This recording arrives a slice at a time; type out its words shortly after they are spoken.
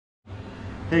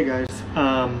Hey guys,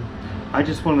 I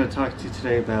just wanted to talk to you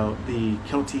today about the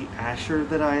Kelty Asher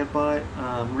that I have bought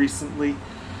recently.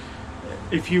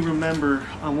 If you remember,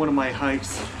 on one of my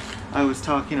hikes, I was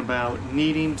talking about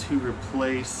needing to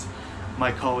replace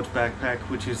my college backpack,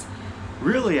 which is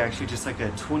really actually just like a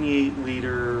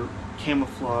 28-liter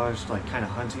camouflaged, like kind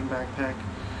of hunting backpack,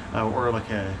 or like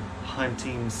a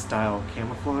hunting style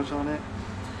camouflage on it.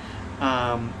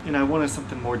 And I wanted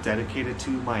something more dedicated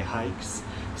to my hikes,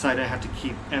 so I didn't have to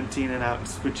keep emptying it out and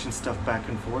switching stuff back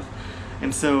and forth.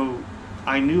 And so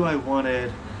I knew I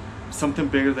wanted something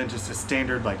bigger than just a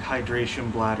standard like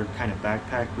hydration bladder kind of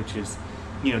backpack, which is,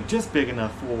 you know, just big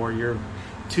enough for your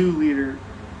 2-liter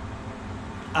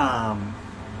hydration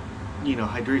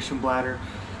bladder.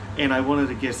 And I wanted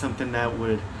to get something that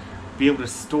would be able to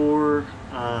store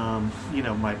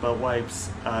my butt wipes,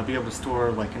 be able to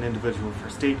store like an individual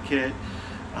first aid kit,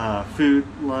 food,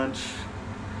 lunch,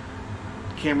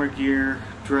 camera gear,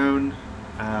 drone,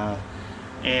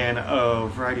 and a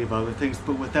variety of other things,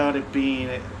 but without it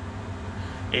being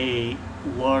a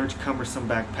large cumbersome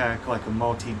backpack like a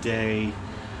multi-day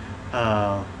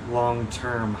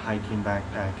long-term hiking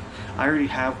backpack. I already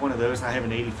have one of those. I have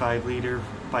an 85-liter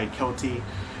by Kelty.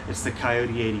 It's the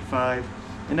Coyote 85,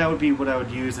 and that would be what I would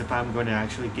use if I'm going to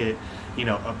actually get, you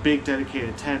know, a big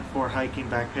dedicated tent for hiking,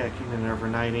 backpacking, and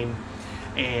overnighting,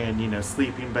 and, you know,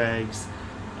 sleeping bags,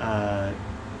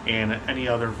 and any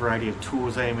other variety of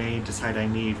tools I may decide I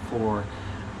need for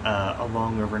a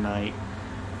long overnight.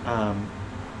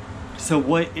 So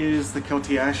what is the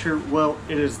Kelty Asher? Well,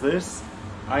 it is this.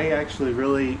 I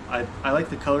actually I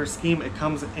like the color scheme. It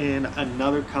comes in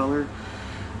another color.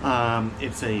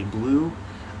 It's a blue.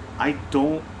 I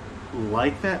don't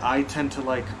like that. I tend to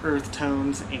like earth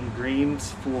tones and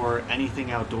greens for anything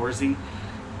outdoorsy.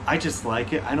 I just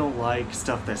like it. I don't like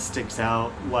stuff that sticks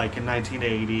out like a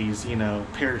 1980s, you know,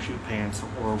 parachute pants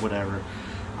or whatever.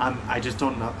 I just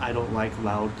don't know. I don't like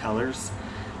loud colors.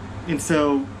 And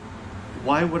so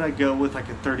why would I go with like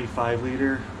a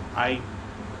 35-liter? I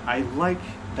like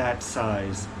that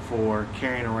size for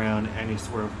carrying around any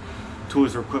sort of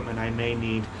tools or equipment I may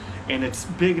need. And it's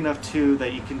big enough too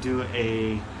that you can do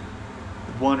a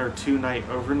 1 or 2 night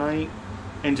overnight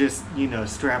and just, you know,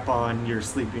 strap on your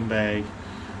sleeping bag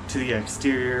to the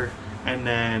exterior, and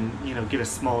then, you know, get a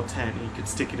small tent and you could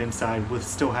stick it inside with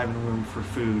still having room for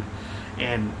food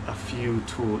and a few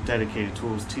dedicated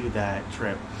tools to that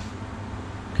trip.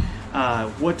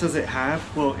 What does it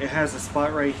have? Well, it has a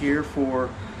spot right here for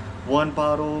one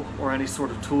bottle or any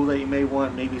sort of tool that you may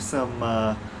want, maybe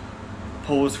some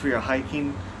poles for your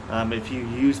hiking. If you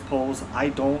use poles, I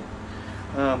don't,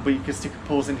 but you can stick your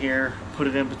poles in here, put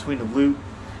it in between the loop.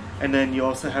 And then you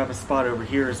also have a spot over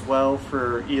here as well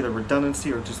for either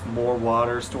redundancy or just more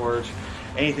water storage,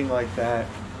 anything like that.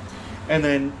 And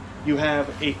then you have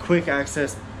a quick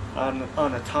access on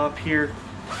the top here.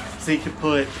 So you could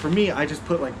put, for me, I just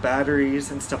put like batteries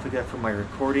and stuff like that for my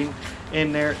recording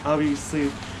in there.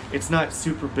 Obviously, it's not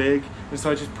super big, and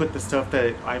so I just put the stuff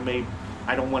that I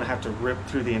don't want to have to rip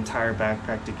through the entire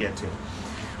backpack to get to.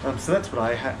 So that's what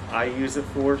I use it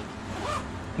for.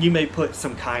 You may put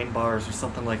some Kind bars or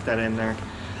something like that in there,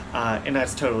 and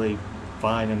that's totally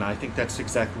fine, and I think that's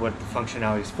exactly what the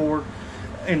functionality is for.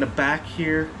 In the back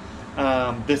here,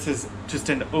 this is just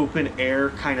an open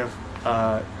air kind of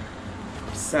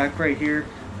sack right here.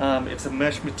 It's a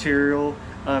mesh material,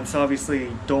 so obviously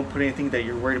don't put anything that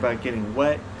you're worried about getting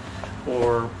wet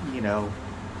or, you know,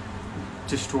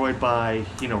 destroyed by,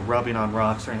 you know, rubbing on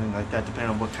rocks or anything like that, depending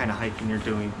on what kind of hiking you're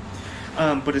doing.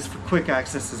 But it's for quick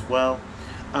access as well.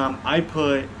 I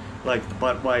put like the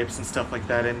butt wipes and stuff like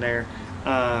that in there.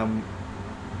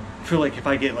 For like if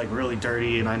I get like really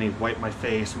dirty and I need to wipe my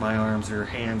face, my arms or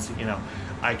hands, you know,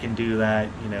 I can do that,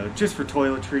 you know, just for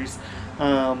toiletries.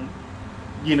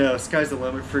 You know, sky's the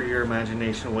limit for your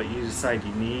imagination, what you decide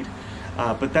you need.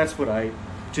 But that's what I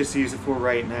just use it for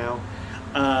right now.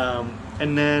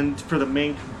 And then for the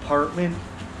main compartment,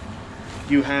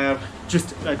 you have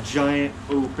just a giant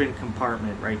open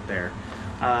compartment right there.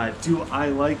 Do I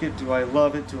like it? Do I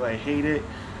love it? Do I hate it?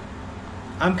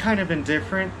 I'm kind of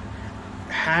indifferent.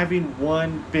 Having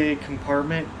one big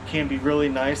compartment can be really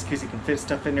nice because you can fit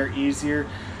stuff in there easier.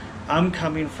 I'm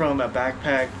coming from a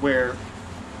backpack where,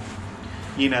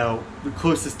 you know, the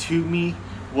closest to me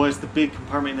was the big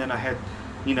compartment, and then I had,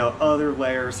 you know, other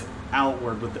layers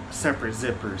outward with separate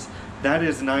zippers. That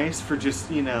is nice for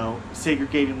just, you know,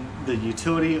 segregating the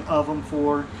utility of them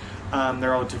for.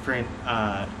 They're all different,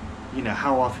 you know,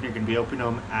 how often you're going to be opening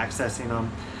them, accessing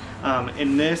them.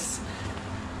 In this,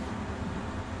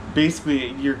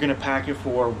 basically, you're going to pack it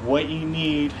for what you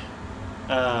need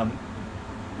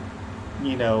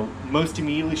most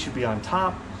immediately should be on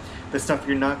top. The stuff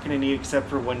you're not going to need except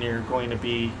for when you're going to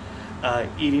be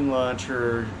eating lunch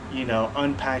or,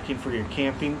 unpacking for your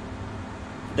camping.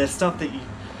 The stuff that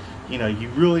you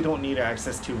really don't need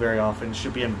access to very often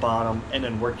should be in bottom, and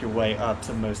then work your way up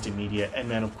to most immediate. And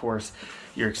then of course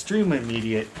your extremely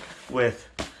immediate with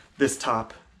this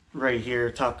top right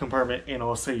here, top compartment, and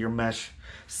also your mesh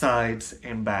sides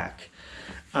and back.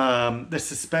 The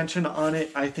suspension on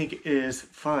it I think is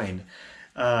fine.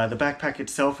 The backpack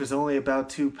itself is only about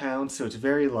 2 pounds, so it's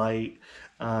very light.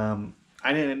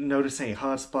 I didn't notice any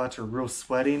hot spots or real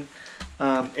sweating.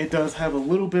 It does have a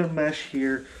little bit of mesh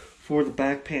here for the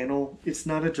back panel. It's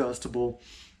not adjustable,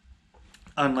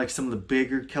 unlike some of the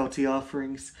bigger Kelty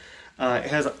offerings. It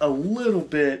has a little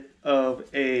bit of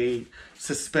a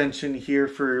suspension here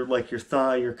for like your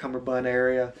thigh, your cummerbund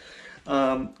area.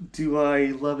 Do I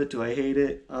love it? Do I hate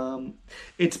it?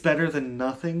 It's better than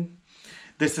nothing.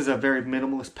 This is a very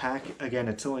minimalist pack. Again,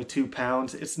 it's only 2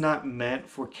 pounds. It's not meant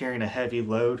for carrying a heavy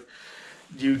load.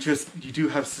 You do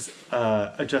have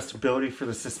adjustability for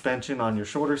the suspension on your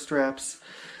shoulder straps.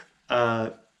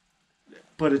 But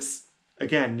it's,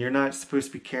 again, you're not supposed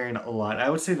to be carrying a lot. I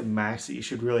would say the max that you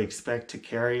should really expect to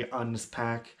carry on this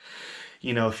pack,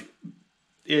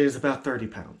 is about 30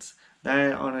 pounds.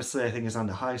 That, honestly, I think is on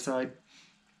the high side.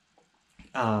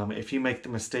 If you make the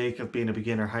mistake of being a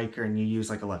beginner hiker and you use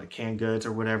like a lot of canned goods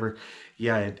or whatever,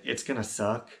 yeah, it's gonna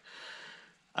suck.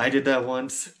 I did that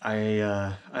once.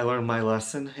 I learned my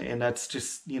lesson, and that's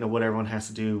just what everyone has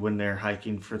to do when they're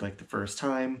hiking for like the first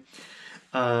time.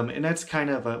 And that's kind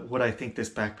of what I think this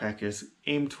backpack is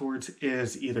aimed towards,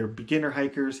 is either beginner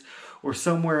hikers or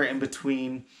somewhere in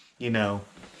between, just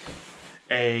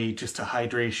a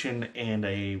hydration and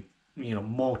a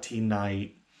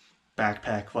multi-night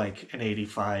backpack like an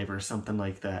 85 or something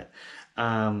like that.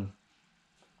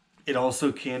 It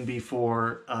also can be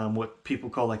for what people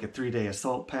call like a 3-day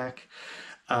assault pack,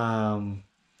 for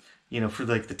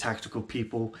like the tactical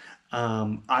people.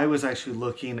 I was actually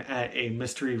looking at a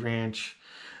Mystery Ranch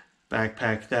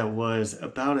backpack that was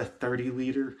about a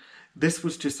 30-liter. This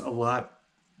was just a lot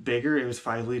bigger. It was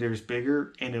 5 liters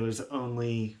bigger, and it was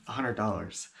only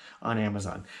 $100 on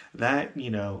Amazon. That,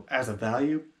 as a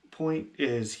value point,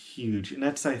 is huge, and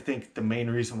that's, I think, the main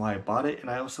reason why I bought it. And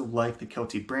I also like the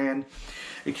Kelty brand.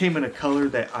 It came in a color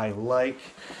that I like.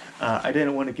 I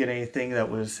didn't want to get anything that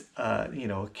was a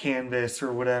canvas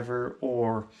or whatever,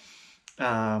 or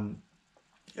a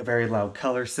very loud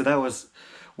color. So that was,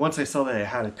 once I saw that it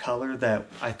had a color that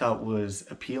I thought was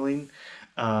appealing,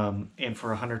 and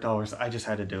for $100, I just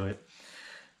had to do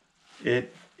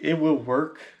it. It will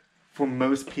work for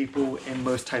most people in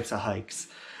most types of hikes.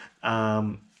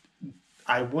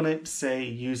 I wouldn't say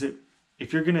use it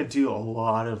if you're gonna do a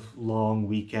lot of long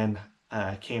weekend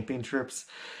camping trips.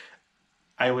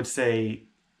 I would say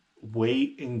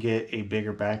wait and get a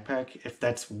bigger backpack if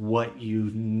that's what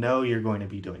you're going to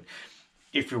be doing.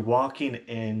 If you're walking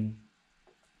in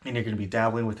and you're going to be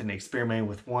dabbling with and experimenting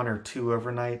with 1 or 2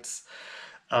 overnights,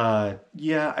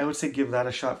 yeah, I would say give that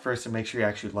a shot first and make sure you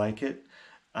actually like it,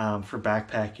 for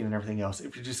backpacking and everything else.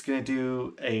 If you're just going to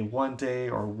do a 1-day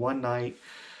or 1-night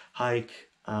hike,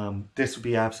 this would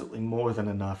be absolutely more than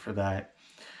enough for that.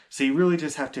 So you really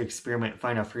just have to experiment and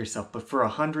find out for yourself. But for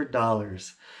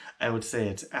 $100, I would say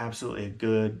it's absolutely a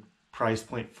good price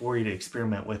point for you to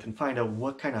experiment with and find out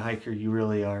what kind of hiker you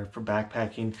really are for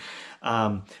backpacking,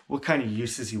 what kind of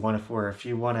uses you want it for. If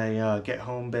you want a get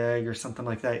home bag or something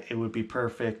like that, it would be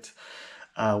perfect.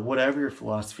 Whatever your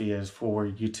philosophy is for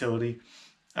utility,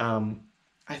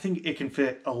 I think it can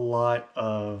fit a lot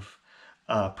of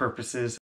purposes.